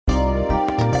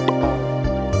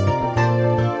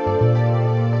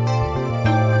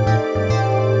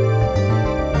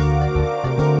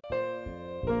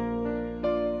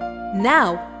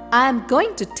Now, I am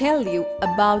going to tell you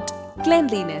about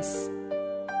cleanliness.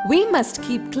 We must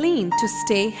keep clean to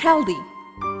stay healthy.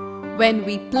 When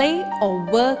we play or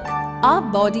work, our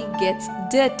body gets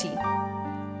dirty.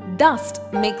 Dust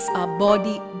makes our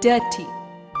body dirty.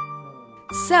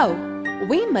 So,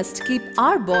 we must keep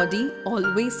our body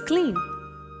always clean.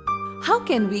 How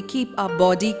can we keep our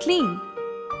body clean?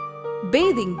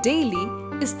 Bathing daily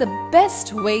is the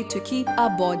best way to keep our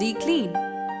body clean.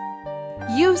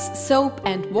 Use soap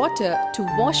and water to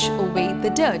wash away the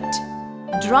dirt.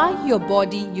 Dry your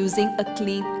body using a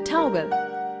clean towel.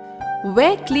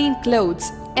 Wear clean clothes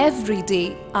every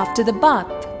day after the bath.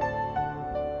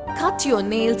 Cut your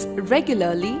nails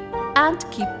regularly and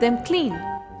keep them clean.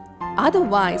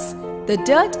 Otherwise, the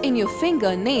dirt in your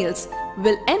fingernails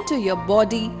will enter your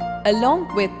body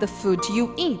along with the food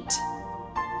you eat.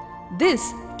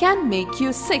 This can make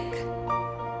you sick.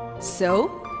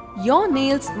 So, your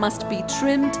nails must be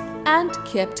trimmed and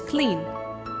kept clean.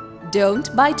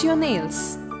 Don't bite your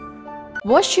nails.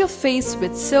 Wash your face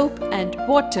with soap and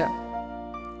water.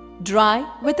 Dry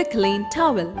with a clean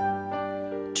towel.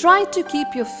 Try to keep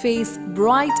your face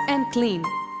bright and clean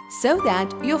so that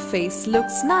your face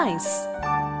looks nice.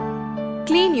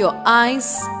 Clean your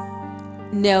eyes,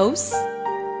 nose,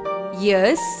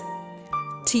 ears,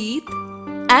 teeth,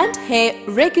 and hair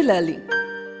regularly.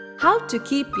 How to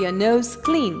keep your nose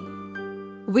clean?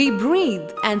 We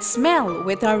breathe and smell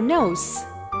with our nose.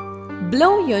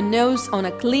 Blow your nose on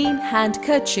a clean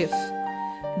handkerchief.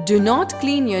 Do not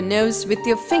clean your nose with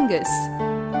your fingers.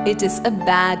 It is a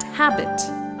bad habit.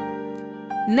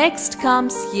 Next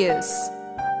comes ears.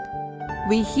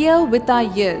 We hear with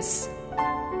our ears.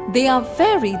 They are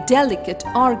very delicate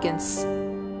organs.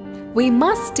 We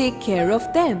must take care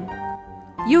of them.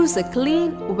 Use a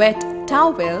clean, wet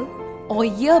towel or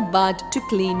earbud to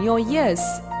clean your ears.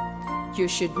 You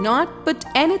should not put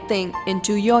anything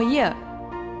into your ear.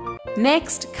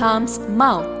 Next comes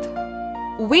mouth.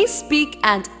 We speak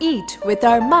and eat with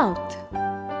our mouth.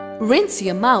 Rinse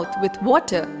your mouth with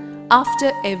water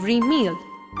after every meal.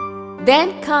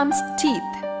 Then comes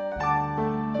teeth.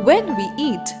 When we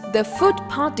eat, the food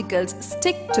particles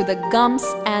stick to the gums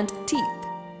and teeth.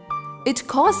 It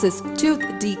causes tooth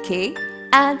decay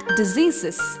and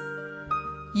diseases.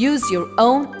 Use your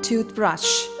own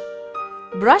toothbrush.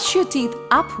 Brush your teeth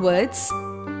upwards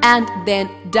and then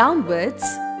downwards.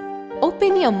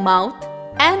 Open your mouth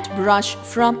and brush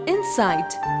from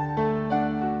inside.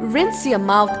 Rinse your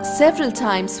mouth several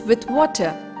times with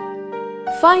water.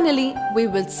 Finally, we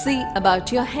will see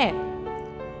about your hair.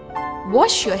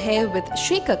 Wash your hair with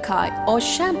shikakai or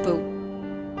shampoo.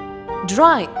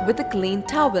 Dry with a clean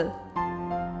towel.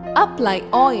 Apply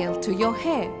oil to your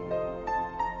hair.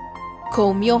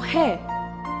 Comb your hair.